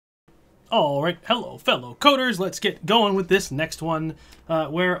All right, hello, fellow coders. Let's get going with this next one,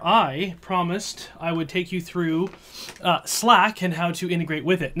 where I promised I would take you through Slack and how to integrate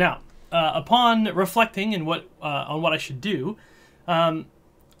with it. Now, upon reflecting and on what I should do, I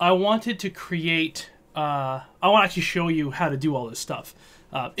wanted to create. I want to actually show you how to do all this stuff,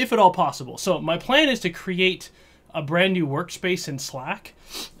 if at all possible. So my plan is to create a brand new workspace in Slack.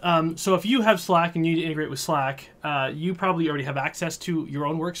 So if you have Slack and you need to integrate with Slack, you probably already have access to your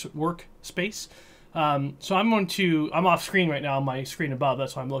own workspace. So I'm off screen right now on my screen above,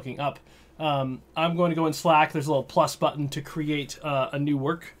 that's why I'm looking up. I'm going to go in Slack, there's a little plus button to create a new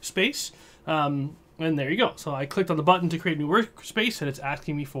workspace. And there you go. So I clicked on the button to create a new workspace and it's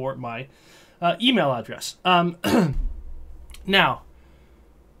asking me for my email address. Now,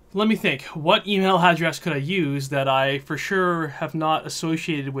 let me think. What email address could I use that I for sure have not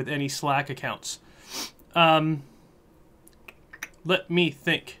associated with any Slack accounts? Let me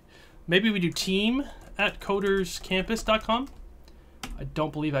think. Maybe we do team@coderscampus.com. I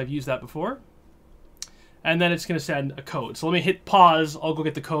don't believe I've used that before. And then it's going to send a code. So let me hit pause. I'll go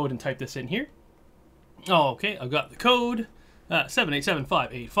get the code and type this in here. Oh, okay. I've got the code.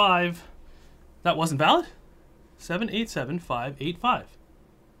 787-585. That wasn't valid? 787-585.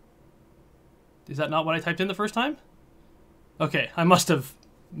 Is that not what I typed in the first time? Okay, I must have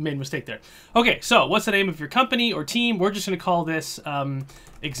made a mistake there. Okay, so what's the name of your company or team? We're just going to call this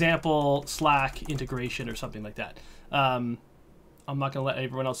example Slack integration or something like that. I'm not going to let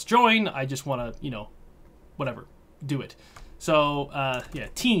everyone else join. I just want to, whatever, do it. So, yeah,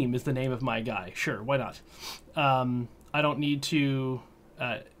 team is the name of my guy. Sure, why not? I don't need to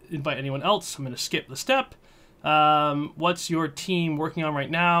invite anyone else. I'm going to skip the step. What's your team working on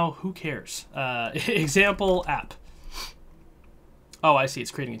right now? Who cares? Example app. Oh, I see. It's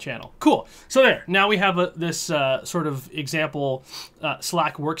creating a channel. Cool. So there. Now we have this sort of example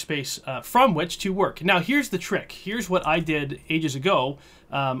Slack workspace from which to work. Now here's the trick. Here's what I did ages ago.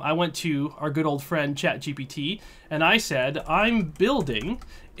 I went to our good old friend ChatGPT and I said, I'm building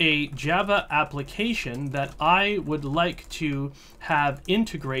a Java application that I would like to have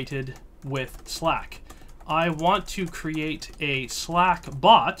integrated with Slack. I want to create a Slack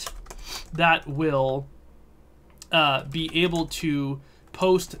bot that will be able to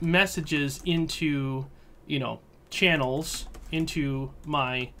post messages into, channels, into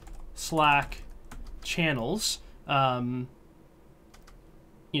my Slack channels, when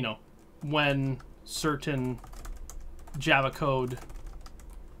certain Java code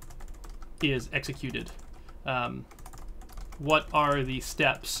is executed. What are the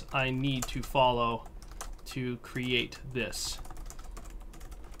steps I need to follow to create this?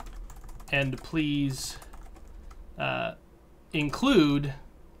 And please include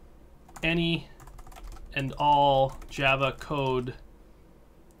any and all Java code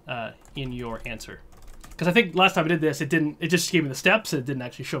in your answer. Because I think last time I did this, it just gave me the steps. It didn't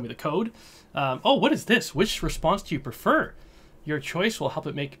actually show me the code. Oh, what is this? Which response do you prefer? Your choice will help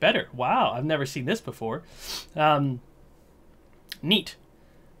it make better. Wow, I've never seen this before. Neat.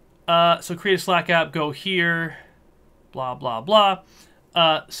 So create a Slack app, go here, blah, blah, blah.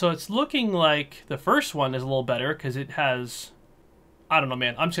 So it's looking like the first one is a little better because it has, I don't know,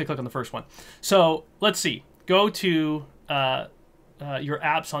 man. I'm just going to click on the first one. So let's see. Go to your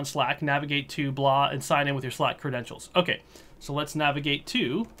apps on Slack, navigate to blah, and sign in with your Slack credentials. Okay, so let's navigate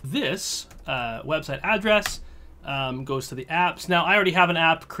to this website address. Goes to the apps. Now, I already have an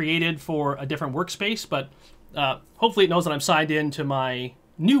app created for a different workspace, but hopefully it knows that I'm signed in to my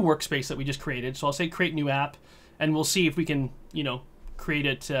new workspace that we just created. So I'll say create new app, and we'll see if we can, create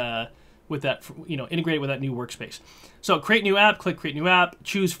it with that, integrate it with that new workspace. So create new app, click create new app,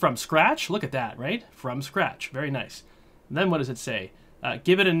 choose from scratch. Look at that, right? From scratch. Very nice. And then what does it say?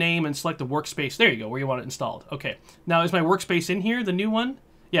 Give it a name and select the workspace. There you go, where you want it installed. Okay. Now, is my workspace in here, the new one?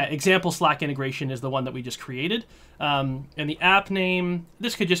 Yeah, example Slack integration is the one that we just created. And the app name,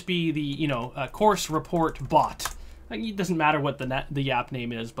 this could just be the, course report bot. It doesn't matter what the app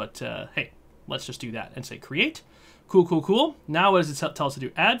name is, but hey, let's just do that and say create. Cool, cool, cool. Now what does it tell us to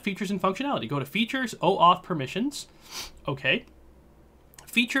do? Add features and functionality. Go to features, OAuth permissions. Okay.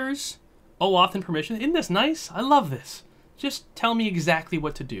 Features, OAuth and permissions. Isn't this nice? I love this. Just tell me exactly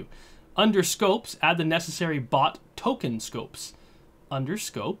what to do. Under scopes, add the necessary bot token scopes. Under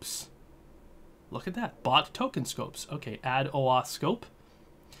scopes, look at that, bot token scopes. Okay, add OAuth scope.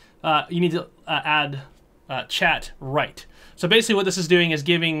 You need to add chat right. So basically what this is doing is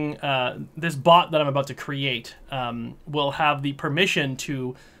giving this bot that I'm about to create will have the permission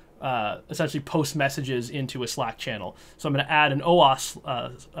to essentially post messages into a Slack channel. So I'm going to add an OAuth,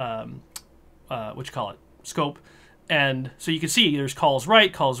 scope, And so you can see there's calls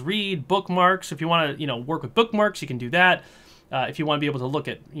write, calls read, bookmarks. If you want to, work with bookmarks, you can do that. If you want to be able to look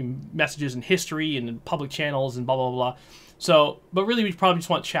at messages in history and in public channels and blah, blah, blah. So, but really we probably just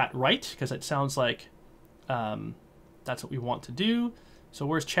want chat write, because it sounds like that's what we want to do. So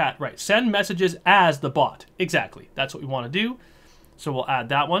where's chat write? Send messages as the bot. Exactly. That's what we want to do. So we'll add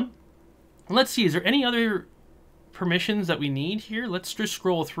that one. Let's see, is there any other permissions that we need here? Let's just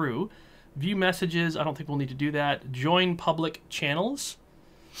scroll through. View messages, I don't think we'll need to do that. Join public channels.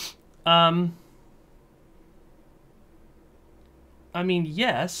 I mean,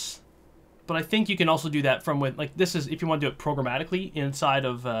 yes, but I think you can also do that from this is, if you want to do it programmatically inside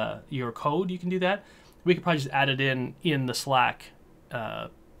of your code, you can do that. We could probably just add it in the Slack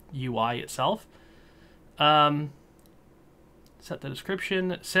UI itself. Set the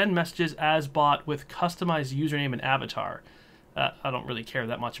description, send messages as bot with customized username and avatar. I don't really care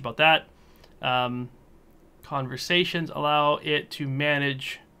that much about that. Conversations, allow it to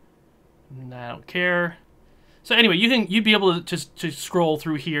manage. I don't care. So anyway, you'd be able to just to scroll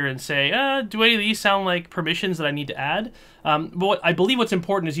through here and say, do any of these sound like permissions that I need to add? But I believe what's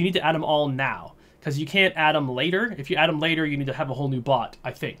important is you need to add them all now, because you can't add them later. If you add them later, you need to have a whole new bot,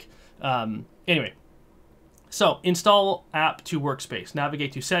 I think. Anyway, so install app to workspace,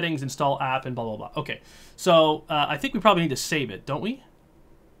 navigate to settings, install app, and blah, blah, blah. Okay, so I think we probably need to save it, don't we?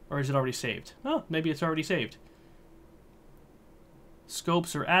 Or is it already saved? Oh, maybe it's already saved.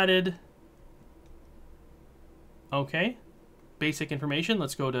 Scopes are added. Okay. Basic information.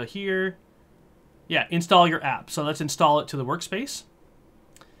 Let's go to here. Yeah, install your app. So let's install it to the workspace.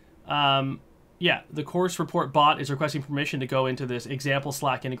 Yeah, the course report bot is requesting permission to go into this example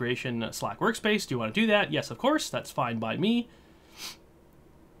Slack integration Slack workspace. Do you want to do that? Yes, of course. That's fine by me.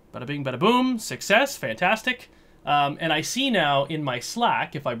 Bada bing, bada boom. Success. Fantastic. And I see now in my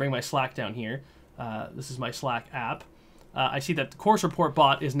Slack, if I bring my Slack down here, this is my Slack app, I see that the course report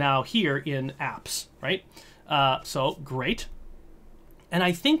bot is now here in apps, right? So great. And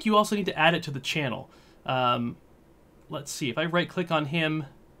I think you also need to add it to the channel. Let's see, if I right click on him,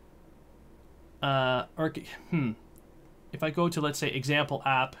 if I go to, let's say, example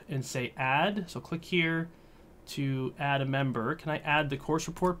app and say add, so click here to add a member. Can I add the course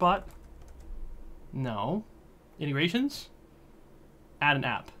report bot? No. Integrations? Add an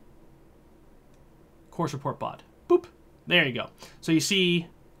app. Course report bot. Boop. There you go. So you see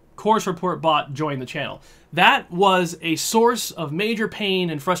course report bot join the channel. That was a source of major pain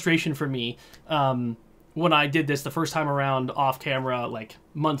and frustration for me when I did this the first time around off camera, like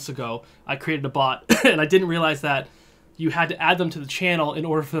months ago. I created a bot and I didn't realize that you had to add them to the channel in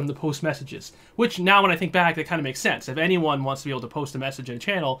order for them to post messages, which now when I think back, that kind of makes sense. If anyone wants to be able to post a message in a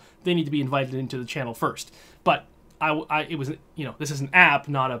channel, they need to be invited into the channel first. But it was, this is an app,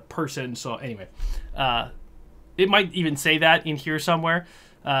 not a person. So anyway, it might even say that in here somewhere.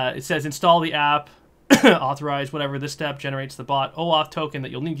 It says install the app, authorize whatever. This step generates the bot OAuth token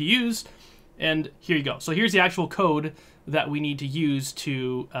that you'll need to use. And here you go. So here's the actual code that we need to use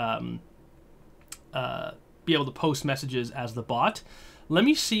to be able to post messages as the bot. Let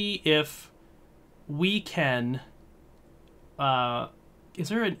me see if we can... is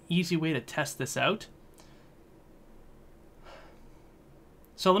there an easy way to test this out?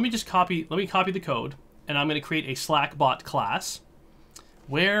 So let me copy the code, and I'm going to create a Slack bot class.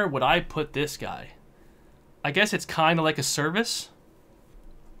 Where would I put this guy? I guess it's kind of like a service.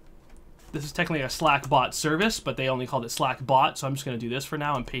 This is technically a Slack bot service, but they only called it Slack bot, so I'm just going to do this for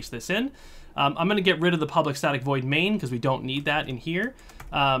now and paste this in. I'm going to get rid of the public static void main because we don't need that in here.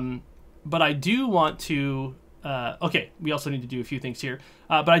 But I do want to... okay, we also need to do a few things here.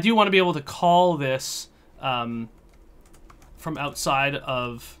 But I do want to be able to call this from outside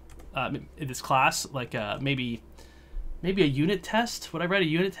of this class, like maybe a unit test. Would I write a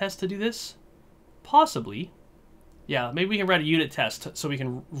unit test to do this? Possibly. Yeah, maybe we can write a unit test so we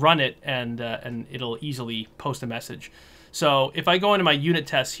can run it and it'll easily post a message. So if I go into my unit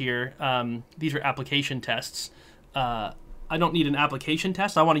tests here, these are application tests. I don't need an application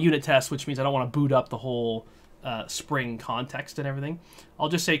test. I want a unit test, which means I don't want to boot up the whole Spring context and everything. I'll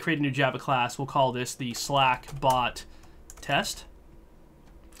just say create a new Java class. We'll call this the Slack bot test.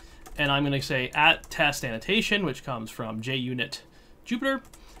 And I'm going to say at test annotation, which comes from JUnit Jupyter,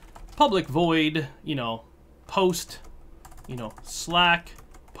 public void, post, Slack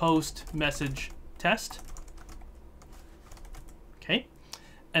post message test. Okay.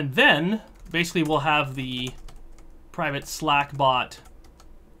 And then basically we'll have the private Slack bot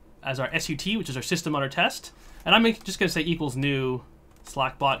as our SUT, which is our system under test. And I'm just going to say equals new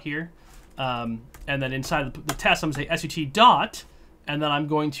Slack bot here. And then inside the test, I'm going to say SUT dot, and then I'm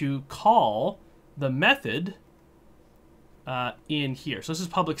going to call the method in here. So this is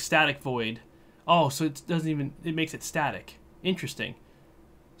public static void. Oh, so it doesn't even, it makes it static. Interesting.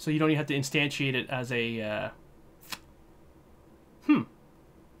 So you don't even have to instantiate it as a,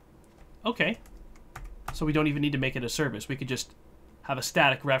 okay. So we don't even need to make it a service. We could just have a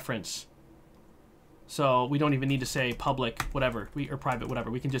static reference. So we don't even need to say public whatever, or private whatever.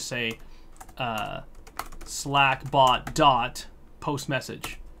 We can just say Slack bot dot post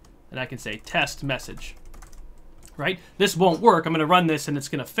message. And I can say test message. Right? This won't work. I'm going to run this and it's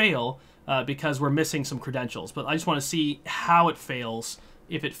going to fail because we're missing some credentials. But I just want to see how it fails,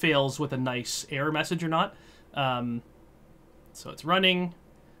 if it fails with a nice error message or not. So it's running.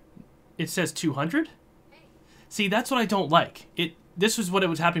 It says 200. See, that's what I don't like. This was what it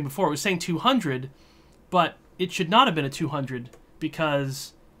was happening before. It was saying 200, but it should not have been a 200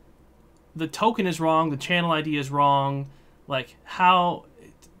 because the token is wrong, the channel ID is wrong. Like, how,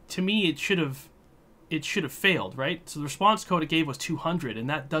 to me, it should have failed, right? So the response code it gave was 200, and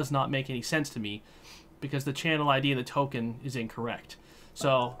that does not make any sense to me because the channel ID and the token is incorrect.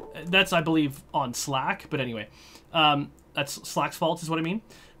 So that's, I believe, on Slack, but anyway, that's Slack's fault is what I mean.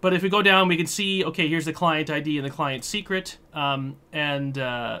 But if we go down, we can see, okay, here's the client ID and the client secret. So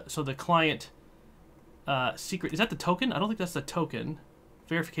the client secret, is that the token? I don't think that's the token.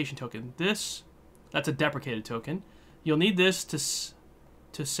 Verification token. That's a deprecated token. You'll need this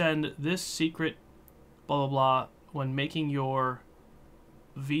to send this secret, blah, blah, blah, when making your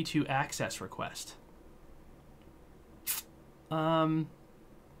V2 access request.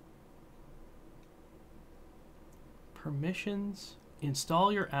 Permissions.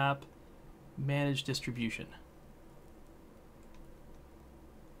 Install your app, manage distribution.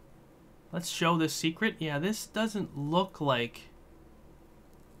 Let's show this secret. Yeah, this doesn't look like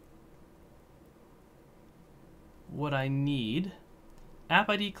what I need.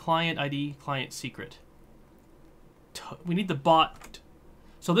 App ID, client secret. We need the bot.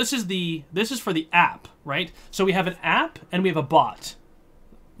 So this is for the app, right? So we have an app and we have a bot,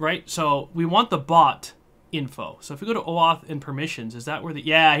 right? So we want the bot info. So if we go to OAuth and permissions, is that where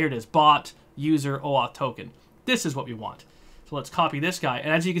yeah, here it is, bot user OAuth token. This is what we want. So let's copy this guy.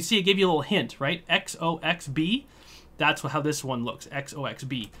 And as you can see, it gave you a little hint, right? XOXB. That's how this one looks,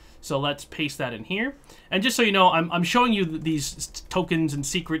 XOXB. So let's paste that in here. And just so you know, I'm showing you these tokens and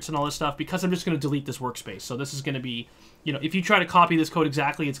secrets and all this stuff because I'm just going to delete this workspace. So this is going to be, you know, if you try to copy this code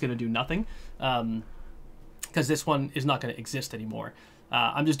exactly, it's going to do nothing because this one is not going to exist anymore.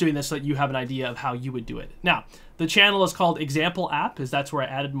 I'm just doing this so that you have an idea of how you would do it. Now, the channel is called example app, is that's where I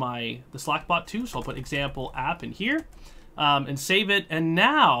added the Slack bot to. So I'll put example app in here and save it. And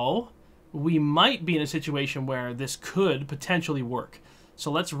now we might be in a situation where this could potentially work.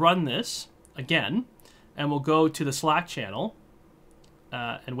 So let's run this again, and we'll go to the Slack channel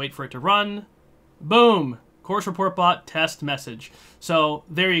and wait for it to run. Boom! Course report bot test message. So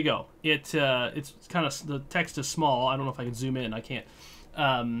there you go. It's kind of, the text is small. I don't know if I can zoom in. I can't.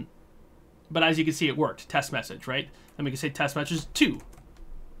 But as you can see, it worked. Test message, right? And we can say test message 2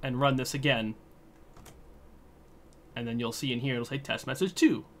 and run this again. And then you'll see in here, it'll say test message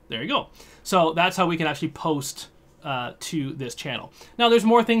 2. There you go. So that's how we can actually post to this channel. Now, there's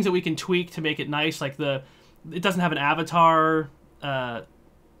more things that we can tweak to make it nice, like it doesn't have an avatar, what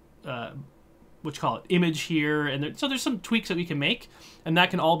you call it, image here, and so there's some tweaks that we can make, and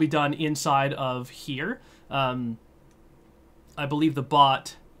that can all be done inside of here. I believe the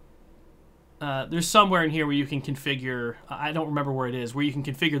bot, there's somewhere in here where you can configure, I don't remember where it is, where you can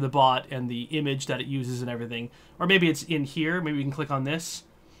configure the bot and the image that it uses and everything. Or maybe it's in here. Maybe we can click on this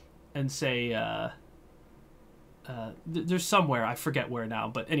and say, there's somewhere, I forget where now,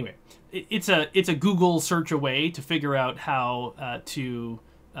 but anyway, it's a Google search away to figure out how to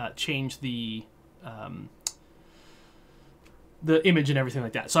change the image and everything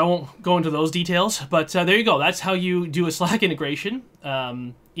like that. So I won't go into those details, but there you go. That's how you do a Slack integration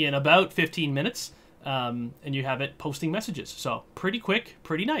in about 15 minutes, and you have it posting messages. So pretty quick,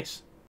 pretty nice.